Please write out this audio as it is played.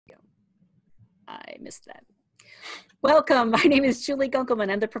I missed that. Welcome. My name is Julie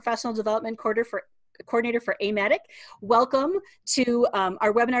Gunkelman. I'm the Professional Development Coordinator for AMATIC. Welcome to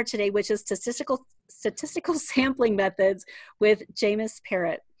our webinar today, which is Statistical Sampling Methods with James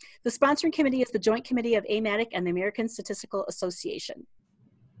Perrett. The sponsoring committee is the Joint Committee of AMATIC and the American Statistical Association.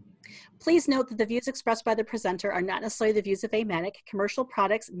 Please note that the views expressed by the presenter are not necessarily the views of AMATIC. Commercial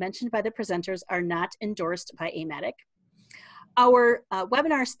products mentioned by the presenters are not endorsed by AMATIC. Our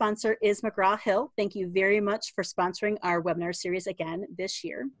webinar sponsor is McGraw-Hill. Thank you very much for sponsoring our webinar series again this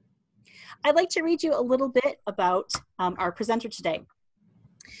year. I'd like to read you a little bit about our presenter today.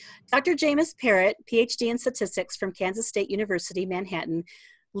 Dr. James Perrett, PhD in statistics from Kansas State University, Manhattan,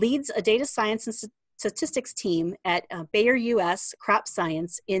 leads a data science and statistics team at Bayer US Crop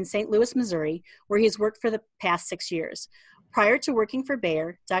Science in St. Louis, Missouri, where he has worked for the past 6 years. Prior to working for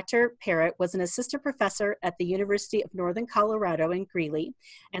Bayer, Dr. Perrett was an assistant professor at the University of Northern Colorado in Greeley,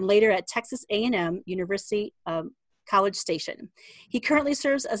 and later at Texas A&M University College Station. He currently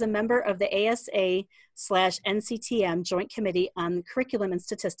serves as a member of the ASA/NCTM Joint Committee on Curriculum and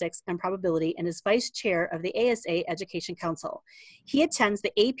Statistics and Probability and is vice chair of the ASA Education Council. He attends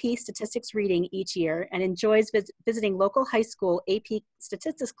the AP Statistics reading each year and enjoys visiting local high school AP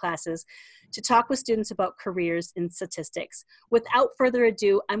Statistics classes to talk with students about careers in statistics. Without further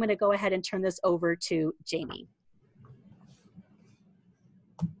ado, I'm going to go ahead and turn this over to Jamie.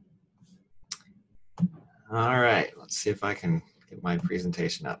 All right, let's see if I can get my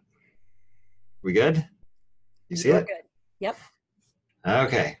presentation up. We good? You see it? Good. Yep.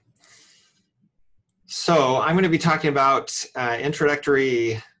 Okay. So I'm going to be talking about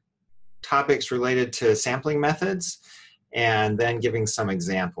introductory topics related to sampling methods and then giving some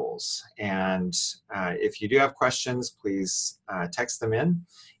examples. And if you do have questions, please text them in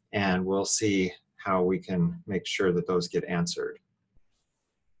and we'll see how we can make sure that those get answered.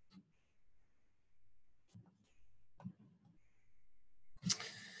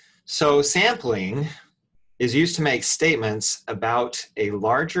 So sampling is used to make statements about a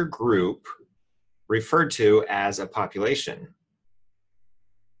larger group referred to as a population,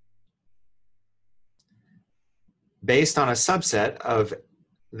 based on a subset of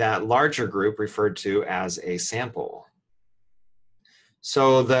that larger group referred to as a sample.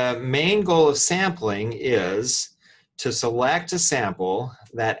 So the main goal of sampling is to select a sample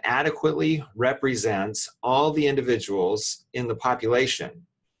that adequately represents all the individuals in the population.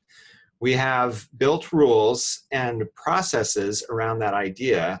 We have built rules and processes around that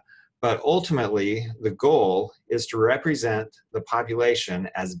idea, but ultimately the goal is to represent the population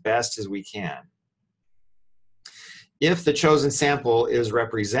as best as we can. If the chosen sample is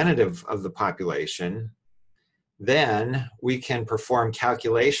representative of the population, then we can perform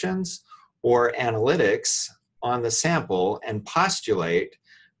calculations or analytics on the sample and postulate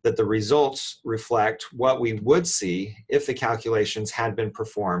that the results reflect what we would see if the calculations had been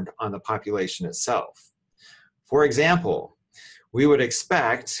performed on the population itself. For example, we would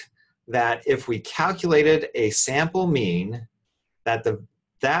expect that if we calculated a sample mean, that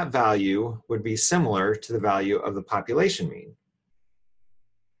that value would be similar to the value of the population mean.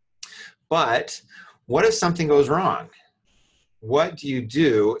 But what if something goes wrong? What do you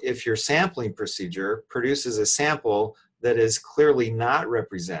do if your sampling procedure produces a sample that is clearly not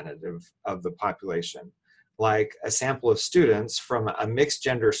representative of the population, like a sample of students from a mixed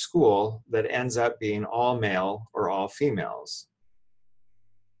gender school that ends up being all male or all females?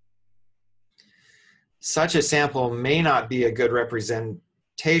 Such a sample may not be a good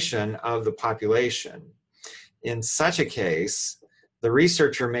representation of the population. In such a case, the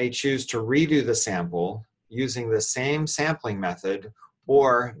researcher may choose to redo the sample using the same sampling method,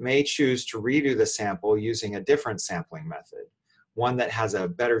 or may choose to redo the sample using a different sampling method, one that has a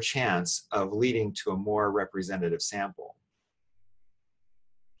better chance of leading to a more representative sample.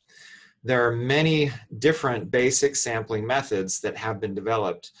 There are many different basic sampling methods that have been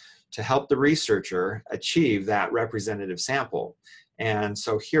developed to help the researcher achieve that representative sample. And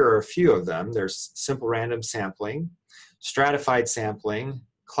so here are a few of them. There's simple random sampling, stratified sampling,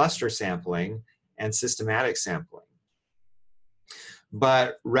 cluster sampling, and systematic sampling.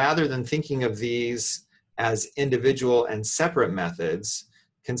 But rather than thinking of these as individual and separate methods,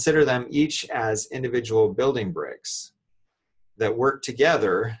 consider them each as individual building bricks that work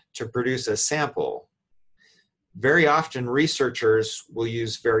together to produce a sample. Very often, researchers will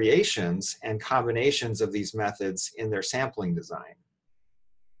use variations and combinations of these methods in their sampling design.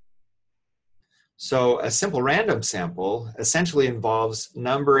 So a simple random sample essentially involves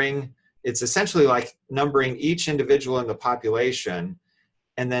numbering. It's essentially like numbering each individual in the population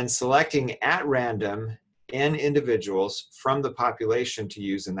and then selecting at random n individuals from the population to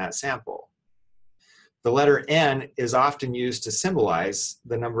use in that sample. The letter N is often used to symbolize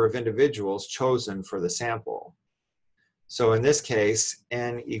the number of individuals chosen for the sample. So in this case,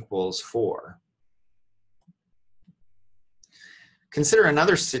 N equals 4. Consider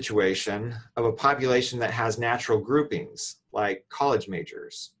another situation of a population that has natural groupings, like college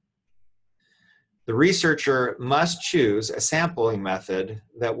majors. The researcher must choose a sampling method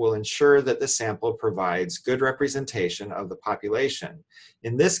that will ensure that the sample provides good representation of the population.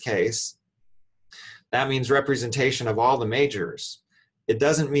 In this case, that means representation of all the majors. It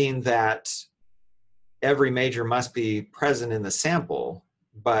doesn't mean that every major must be present in the sample,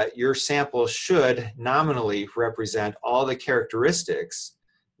 but your sample should nominally represent all the characteristics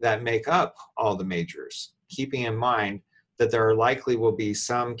that make up all the majors, keeping in mind that there likely will be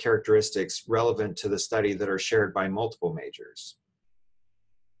some characteristics relevant to the study that are shared by multiple majors.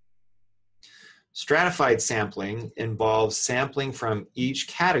 Stratified sampling involves sampling from each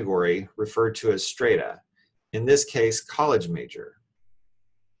category referred to as strata, in this case, college major.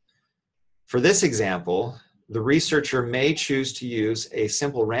 For this example, the researcher may choose to use a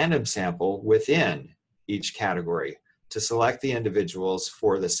simple random sample within each category to select the individuals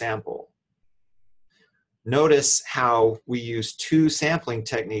for the sample. Notice how we use two sampling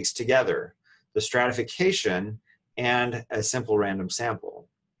techniques together, the stratification and a simple random sample.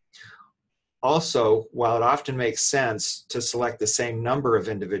 Also, while it often makes sense to select the same number of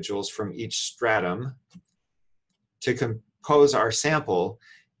individuals from each stratum to compose our sample,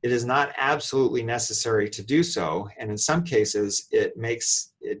 it is not absolutely necessary to do so, and in some cases,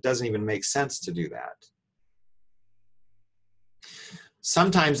 it doesn't even make sense to do that.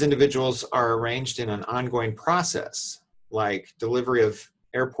 Sometimes individuals are arranged in an ongoing process, like delivery of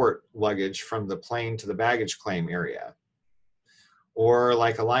airport luggage from the plane to the baggage claim area, or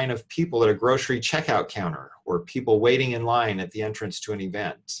like a line of people at a grocery checkout counter, or people waiting in line at the entrance to an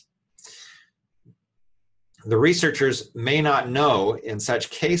event. The researchers may not know in such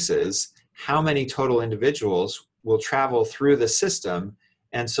cases how many total individuals will travel through the system,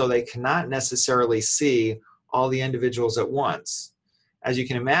 and so they cannot necessarily see all the individuals at once. As you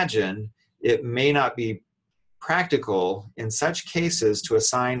can imagine, it may not be practical in such cases to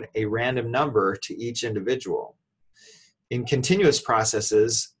assign a random number to each individual. In continuous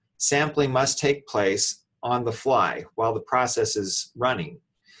processes, sampling must take place on the fly while the process is running.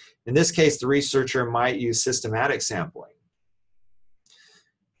 In this case, the researcher might use systematic sampling.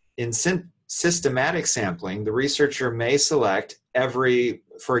 In systematic sampling, the researcher may select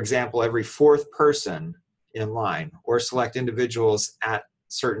for example, every fourth person in line, or select individuals at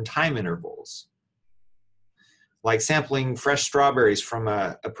certain time intervals, like sampling fresh strawberries from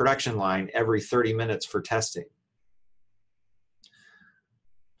a production line every 30 minutes for testing.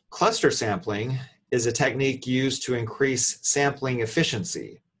 Cluster sampling is a technique used to increase sampling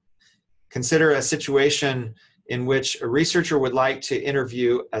efficiency. Consider a situation in which a researcher would like to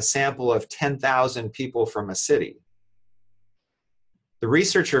interview a sample of 10,000 people from a city. The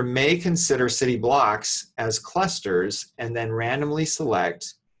researcher may consider city blocks as clusters and then randomly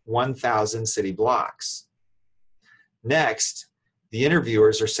select 1,000 city blocks. Next, the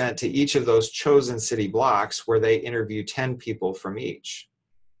interviewers are sent to each of those chosen city blocks where they interview 10 people from each.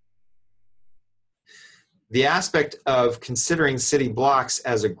 The aspect of considering city blocks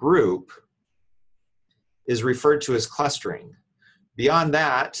as a group is referred to as clustering. Beyond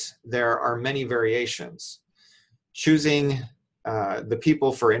that, there are many variations. Choosing the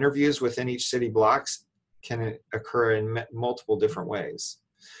people for interviews within each city blocks can occur in multiple different ways.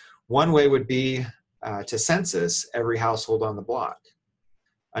 One way would be to census every household on the block.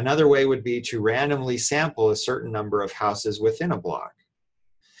 Another way would be to randomly sample a certain number of houses within a block.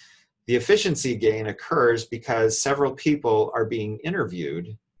 The efficiency gain occurs because several people are being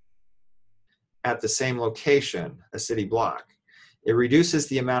interviewed at the same location, a city block. It reduces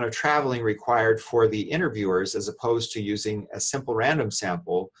the amount of traveling required for the interviewers as opposed to using a simple random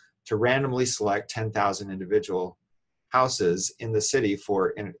sample to randomly select 10,000 individual houses in the city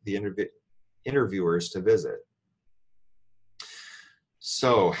for the interviewers to visit.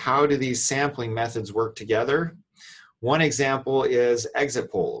 So how do these sampling methods work together? One example is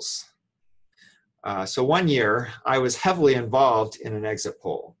exit polls. So one year, I was heavily involved in an exit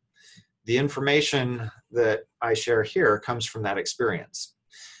poll. The information that I share here comes from that experience.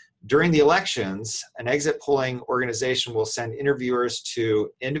 During the elections, an exit polling organization will send interviewers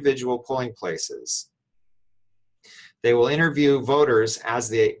to individual polling places. They will interview voters as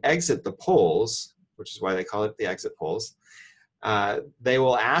they exit the polls, which is why they call it the exit polls. They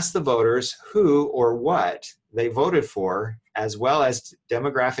will ask the voters who or what they voted for, as well as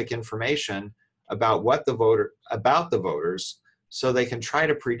demographic information about the voters, so they can try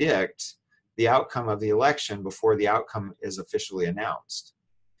to predict the outcome of the election before the outcome is officially announced.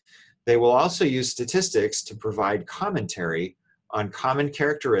 They will also use statistics to provide commentary on common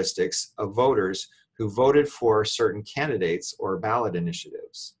characteristics of voters who voted for certain candidates or ballot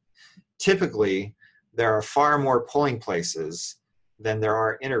initiatives. Typically, there are far more polling places than there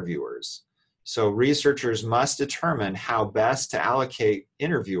are interviewers. So researchers must determine how best to allocate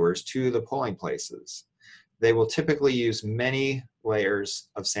interviewers to the polling places. They will typically use many layers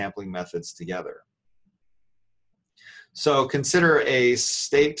of sampling methods together. So consider a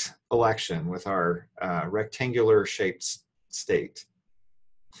state election with our rectangular shaped state.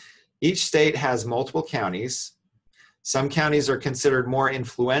 Each state has multiple counties. Some counties are considered more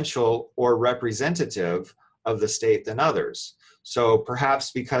influential or representative of the state than others. So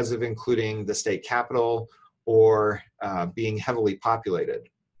perhaps because of including the state capital or being heavily populated.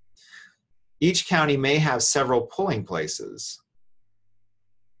 Each county may have several polling places.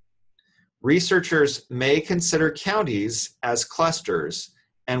 Researchers may consider counties as clusters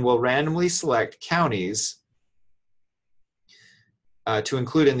and will randomly select counties to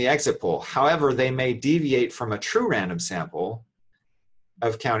include in the exit poll. However, they may deviate from a true random sample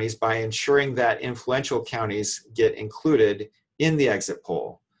of counties by ensuring that influential counties get included in the exit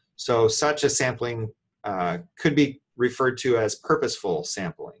poll. So such a sampling could be referred to as purposeful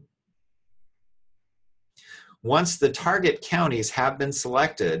sampling. Once the target counties have been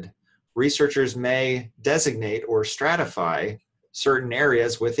selected, researchers may designate or stratify certain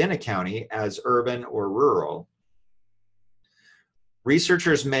areas within a county as urban or rural.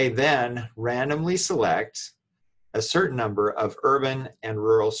 Researchers may then randomly select a certain number of urban and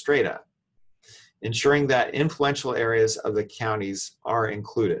rural strata, ensuring that influential areas of the counties are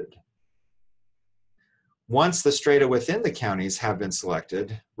included. Once the strata within the counties have been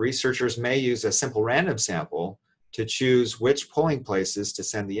selected, researchers may use a simple random sample to choose which polling places to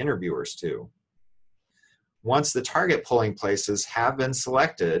send the interviewers to. Once the target polling places have been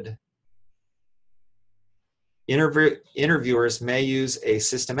selected, interviewers may use a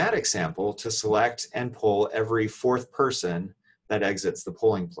systematic sample to select and poll every fourth person that exits the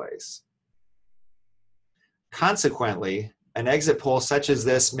polling place. Consequently, an exit poll such as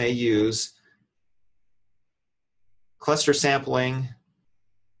this may use cluster sampling,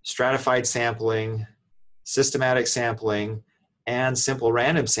 stratified sampling, systematic sampling, and simple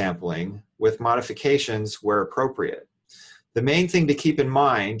random sampling with modifications where appropriate. The main thing to keep in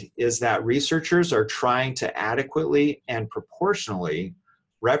mind is that researchers are trying to adequately and proportionally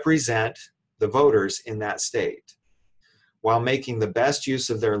represent the voters in that state while making the best use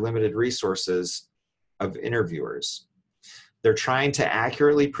of their limited resources of interviewers. They're trying to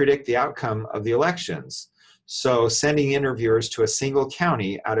accurately predict the outcome of the elections. So sending interviewers to a single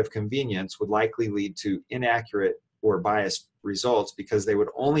county out of convenience would likely lead to inaccurate or biased results because they would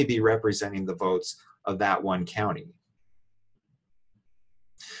only be representing the votes of that one county.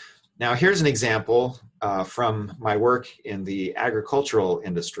 Now here's an example from my work in the agricultural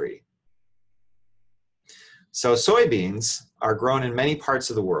industry. So soybeans are grown in many parts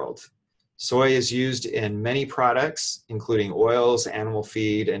of the world. Soy is used in many products, including oils, animal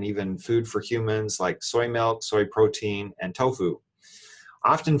feed, and even food for humans like soy milk, soy protein, and tofu.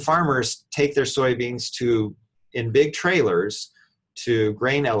 Often farmers take their soybeans in big trailers to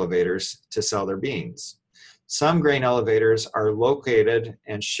grain elevators to sell their beans. Some grain elevators are located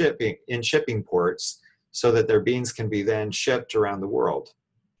in shipping ports so that their beans can be then shipped around the world.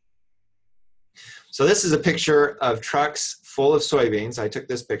 So this is a picture of trucks full of soybeans. I took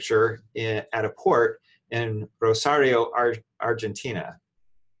this picture at a port in Rosario, Argentina.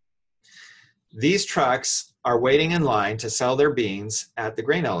 These trucks are waiting in line to sell their beans at the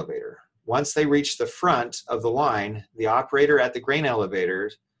grain elevator. Once they reach the front of the line, the operator at the grain elevator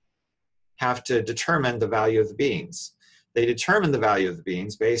have to determine the value of the beans. They determine the value of the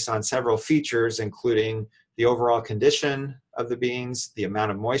beans based on several features, including the overall condition of the beans, the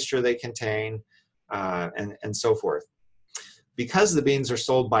amount of moisture they contain, and so forth. Because the beans are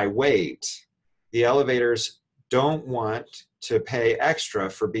sold by weight, the elevators don't want to pay extra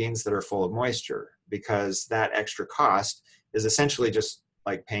for beans that are full of moisture because that extra cost is essentially just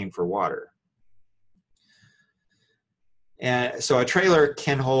like paying for water. And so a trailer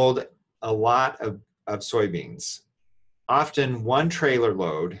can hold a lot of soybeans. Often one trailer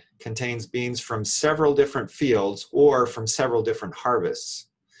load contains beans from several different fields or from several different harvests.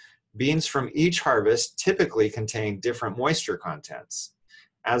 Beans from each harvest typically contain different moisture contents.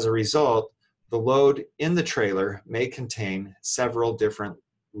 As a result, the load in the trailer may contain several different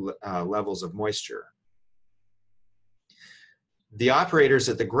levels of moisture. The operators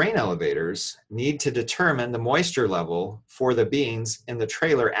at the grain elevators need to determine the moisture level for the beans in the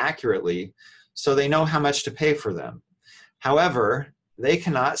trailer accurately so they know how much to pay for them. However, they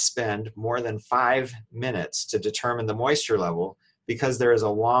cannot spend more than 5 minutes to determine the moisture level because there is a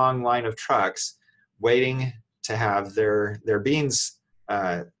long line of trucks waiting to have their beans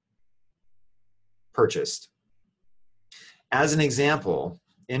purchased. As an example,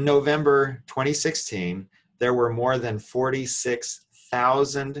 in November 2016, there were more than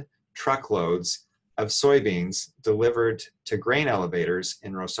 46,000 truckloads of soybeans delivered to grain elevators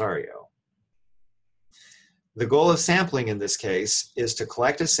in Rosario. The goal of sampling in this case is to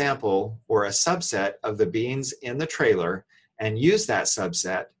collect a sample or a subset of the beans in the trailer and use that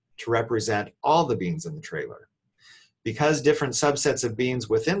subset to represent all the beans in the trailer. Because different subsets of beans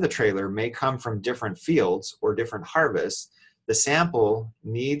within the trailer may come from different fields or different harvests, the sample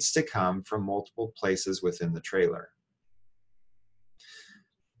needs to come from multiple places within the trailer.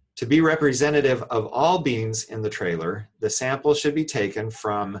 To be representative of all beans in the trailer, the sample should be taken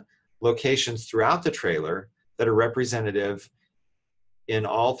from locations throughout the trailer that are representative in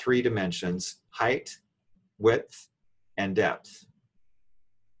all 3 dimensions: height, width, and depth.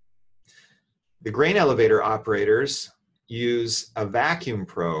 The grain elevator operators use a vacuum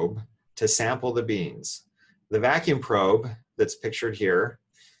probe to sample the beans. The vacuum probe that's pictured here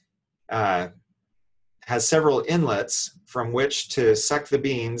has several inlets from which to suck the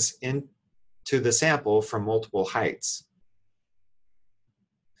beans into the sample from multiple heights.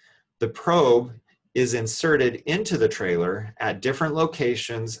 The probe is inserted into the trailer at different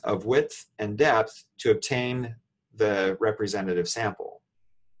locations of width and depth to obtain the representative sample.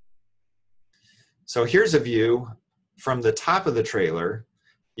 So here's a view from the top of the trailer.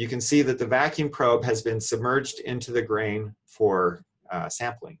 You can see that the vacuum probe has been submerged into the grain for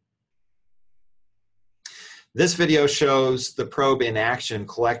sampling. This video shows the probe in action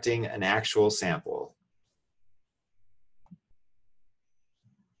collecting an actual sample.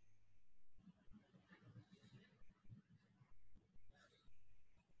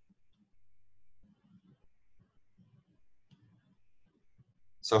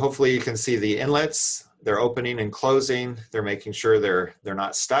 So hopefully you can see the inlets. They're opening and closing. They're making sure they're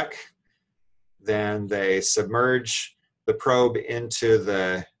not stuck. Then they submerge the probe into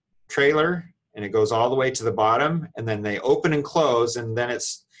the trailer and it goes all the way to the bottom, and then they open and close, and then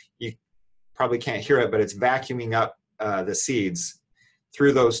you probably can't hear it, but it's vacuuming up the seeds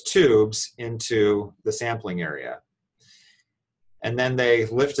through those tubes into the sampling area. And then they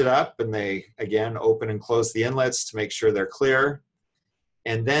lift it up and they again open and close the inlets to make sure they're clear.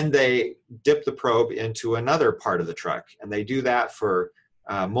 And then they dip the probe into another part of the truck, and they do that for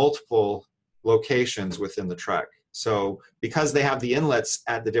multiple locations within the truck. So because they have the inlets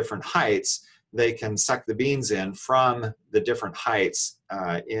at the different heights, they can suck the beans in from the different heights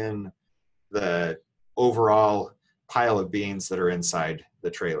in the overall pile of beans that are inside the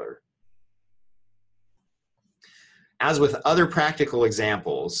trailer. As with other practical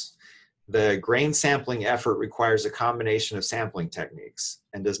examples, the grain sampling effort requires a combination of sampling techniques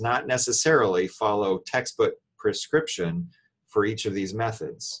and does not necessarily follow textbook prescription for each of these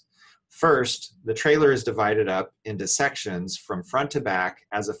methods. First, the trailer is divided up into sections from front to back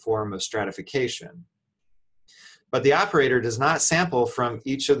as a form of stratification. But the operator does not sample from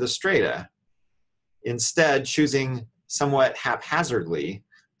each of the strata, instead choosing somewhat haphazardly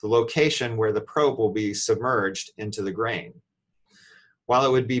the location where the probe will be submerged into the grain. While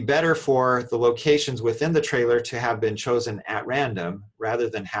it would be better for the locations within the trailer to have been chosen at random rather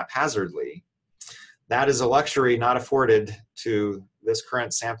than haphazardly, that is a luxury not afforded to this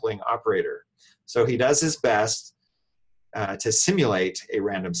current sampling operator. So he does his best to simulate a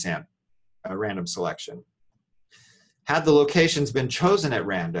random selection. Had the locations been chosen at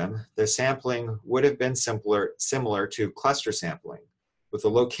random, the sampling would have been similar to cluster sampling, with the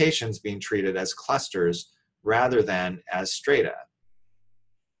locations being treated as clusters rather than as strata.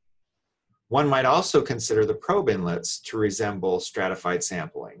 One might also consider the probe inlets to resemble stratified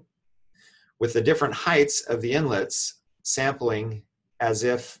sampling, with the different heights of the inlets sampling as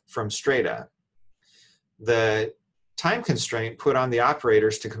if from strata. The time constraint put on the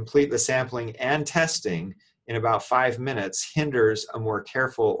operators to complete the sampling and testing in about 5 minutes hinders a more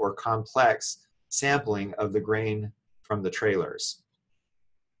careful or complex sampling of the grain from the trailers.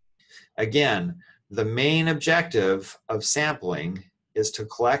 Again, the main objective of sampling is to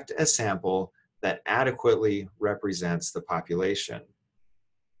collect a sample that adequately represents the population.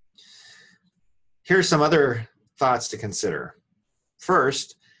 Here are some other thoughts to consider.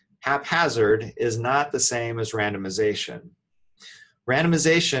 First, haphazard is not the same as randomization.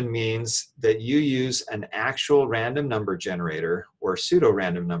 Randomization means that you use an actual random number generator or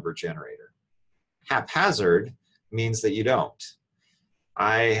pseudo-random number generator. Haphazard means that you don't.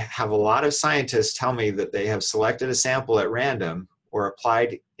 I have a lot of scientists tell me that they have selected a sample at random or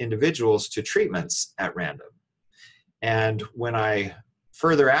applied individuals to treatments at random. And when I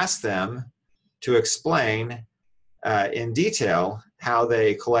further ask them to explain in detail how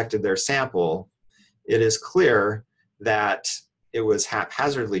they collected their sample, it is clear that it was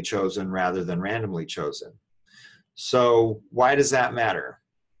haphazardly chosen rather than randomly chosen. So why does that matter?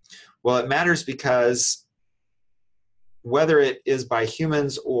 Well, it matters because whether it is by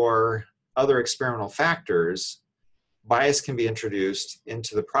humans or other experimental factors, bias can be introduced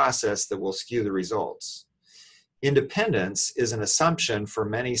into the process that will skew the results. Independence is an assumption for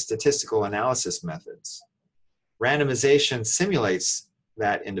many statistical analysis methods. Randomization simulates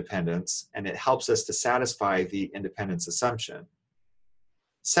that independence, and it helps us to satisfy the independence assumption.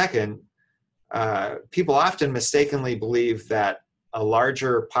 Second, people often mistakenly believe that a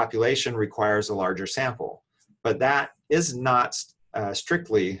larger population requires a larger sample, but that is not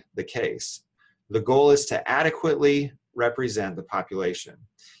strictly the case. The goal is to adequately represent the population.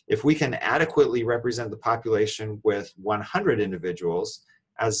 If we can adequately represent the population with 100 individuals,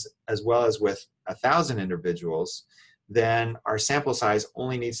 as well as with 1,000 individuals, then our sample size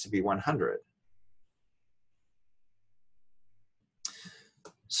only needs to be 100.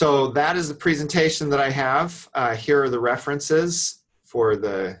 So that is the presentation that I have. Here are the references for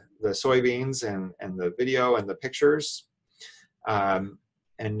the soybeans and the video and the pictures. And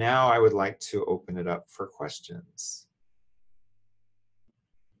now I would like to open it up for questions.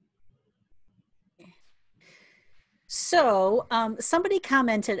 So somebody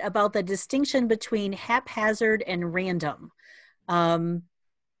commented about the distinction between haphazard and random.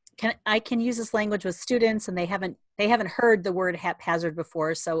 I can use this language with students, and they haven't heard the word haphazard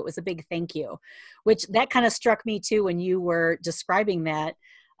before, so it was a big thank you, which that kind of struck me too when you were describing that.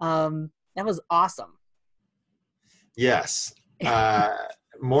 That was awesome. Yes.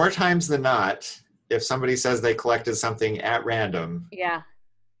 More times than not, if somebody says they collected something at random, yeah,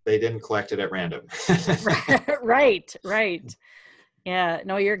 they didn't collect it at random. Right. Yeah,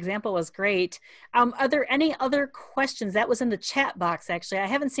 no, your example was great. Are there any other questions? That was in the chat box, actually. I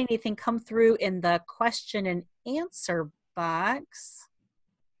haven't seen anything come through in the question and answer box.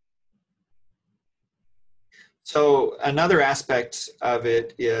 So another aspect of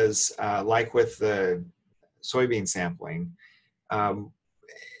it is, like with the soybean sampling,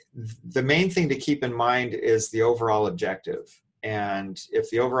 the main thing to keep in mind is the overall objective. And if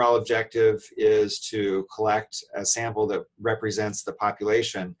the overall objective is to collect a sample that represents the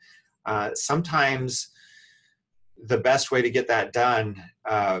population, sometimes the best way to get that done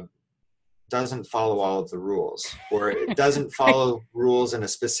doesn't follow all of the rules, or it doesn't follow rules in a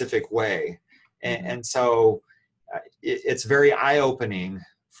specific way. And so it's very eye-opening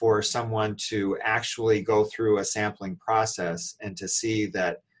for someone to actually go through a sampling process and to see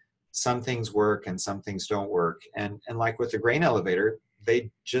that some things work and some things don't work. And like with the grain elevator,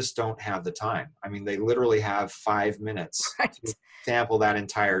 they just don't have the time. I mean, they literally have 5 minutes to sample that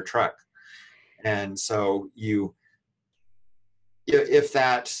entire truck. And so if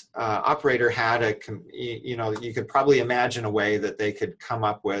that operator had you could probably imagine a way that they could come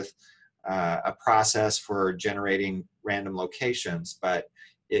up with a process for generating random locations, but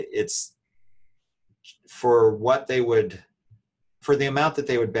it's for what they would, for the amount that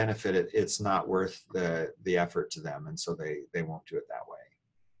they would benefit, it's not worth the effort to them, and so they won't do it that way.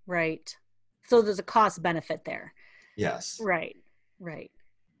 Right. So there's a cost benefit there. Yes. Right.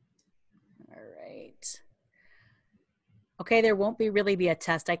 All right. Okay, there won't really be a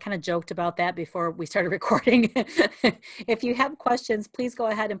test. I kind of joked about that before we started recording. If you have questions, please go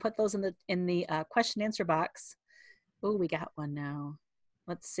ahead and put those in the question answer box. Oh, we got one now.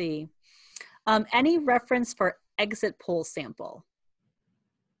 Let's see. Any reference for exit poll sample?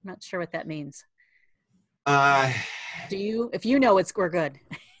 I'm not sure what that means. Do you? If you know, we're good.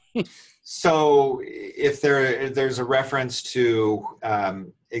 So if there's a reference to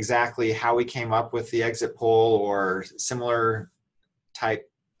exactly how we came up with the exit poll or similar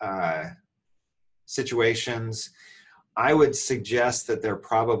type situations, I would suggest that there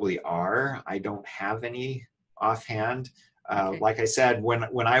probably are. I don't have any offhand. Okay. Like I said,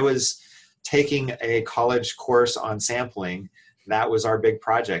 when I was taking a college course on sampling, that was our big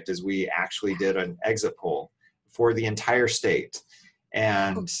project, is we actually did an exit poll for the entire state.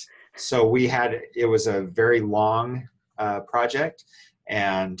 And so it was a very long project,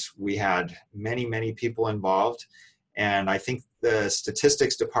 and we had many people involved. And I think the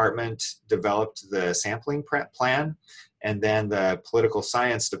statistics department developed the sampling plan, and then the political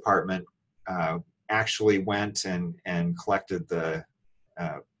science department actually went and collected the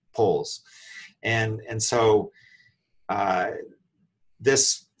polls. And so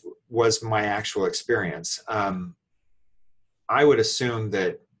this was my actual experience. I would assume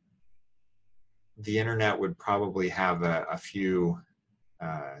that the internet would probably have a few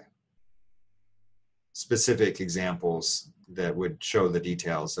specific examples that would show the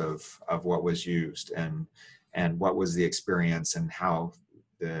details of what was used and what was the experience and how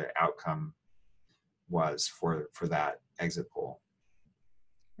the outcome was for that exit poll.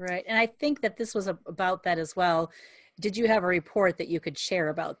 Right. And I think that this was about that as well. Did you have a report that you could share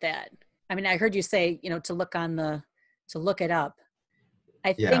about that? I mean, I heard you say, you know, to look it up.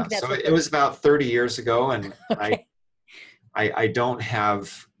 I think that's so it was about 30 years ago, and okay. I don't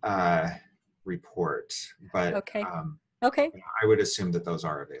have a report, but okay. I would assume that those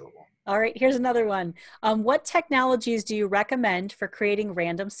are available. All right, here's another one. What technologies do you recommend for creating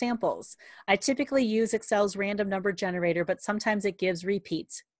random samples? I typically use Excel's random number generator, but sometimes it gives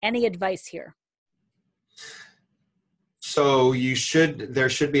repeats. Any advice here? So there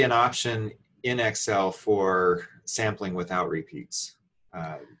should be an option in Excel for sampling without repeats.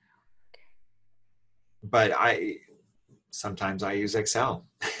 But sometimes I use Excel.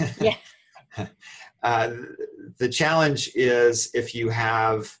 Yeah. The challenge is if you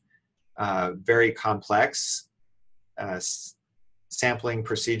have very complex sampling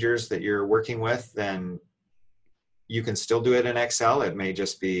procedures that you're working with, then you can still do it in Excel. It may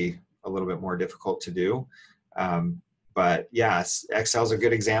just be a little bit more difficult to do. But yes, Excel is a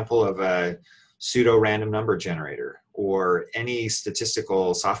good example of a pseudo random number generator, or any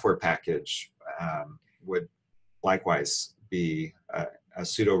statistical software package would likewise be a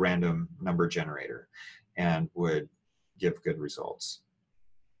pseudo random number generator and would give good results.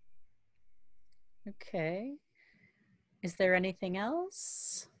 Okay. Is there anything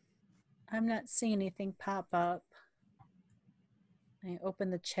else? I'm not seeing anything pop up. I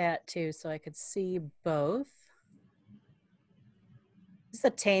opened the chat too so I could see both. This is a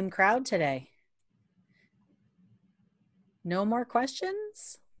tame crowd today. No more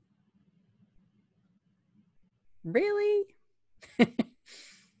questions? Really?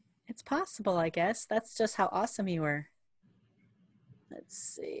 It's possible, I guess. That's just how awesome you were. Let's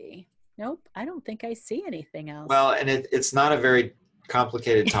see. Nope, I don't think I see anything else. Well, and it's not a very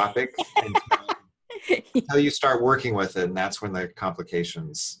complicated topic until you start working with it, and that's when the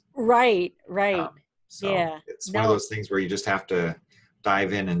complications. Right. So yeah. it's one of those things where you just have to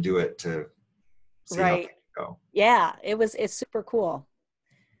dive in and do it to see how things go. Yeah, it's super cool.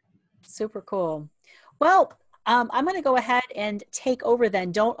 Super cool. Well, I'm going to go ahead and take over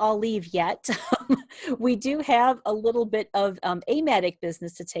then. Don't all leave yet. We do have a little bit of AMATIC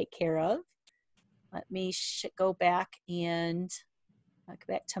business to take care of. Let me go back to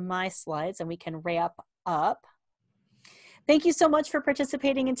my slides and we can wrap up. Thank you so much for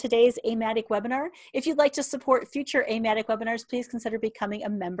participating in today's AMATIC webinar. If you'd like to support future AMATIC webinars, please consider becoming a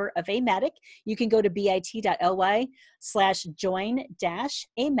member of AMATIC. You can go to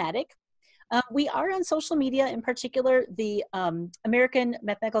bit.ly/join-AMATIC. We are on social media. In particular, the American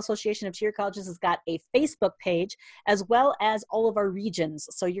Mathematical Association of Two-Year Colleges has got a Facebook page, as well as all of our regions.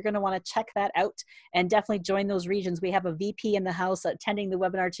 So you're going to want to check that out and definitely join those regions. We have a VP in the house attending the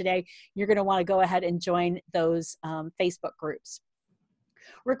webinar today. You're going to want to go ahead and join those Facebook groups.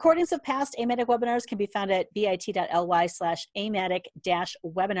 Recordings of past AMATIC webinars can be found at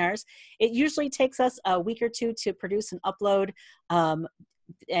bit.ly/AMATIC-webinars. It usually takes us a week or two to produce and upload.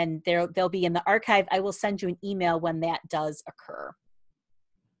 And they'll be in the archive. I will send you an email when that does occur.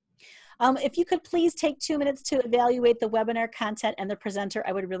 If you could please take 2 minutes to evaluate the webinar content and the presenter,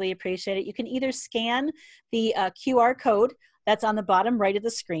 I would really appreciate it. You can either scan the QR code that's on the bottom right of the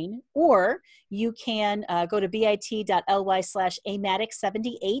screen, or you can go to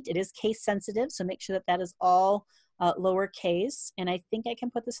bit.ly/AMATIC78. It is case sensitive, so make sure that that is all lowercase. And I think I can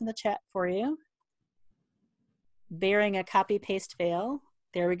put this in the chat for you. Bearing a copy paste fail.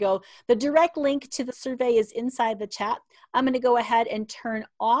 There we go. The direct link to the survey is inside the chat. I'm going to go ahead and turn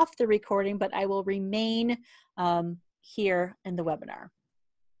off the recording, but I will remain here in the webinar.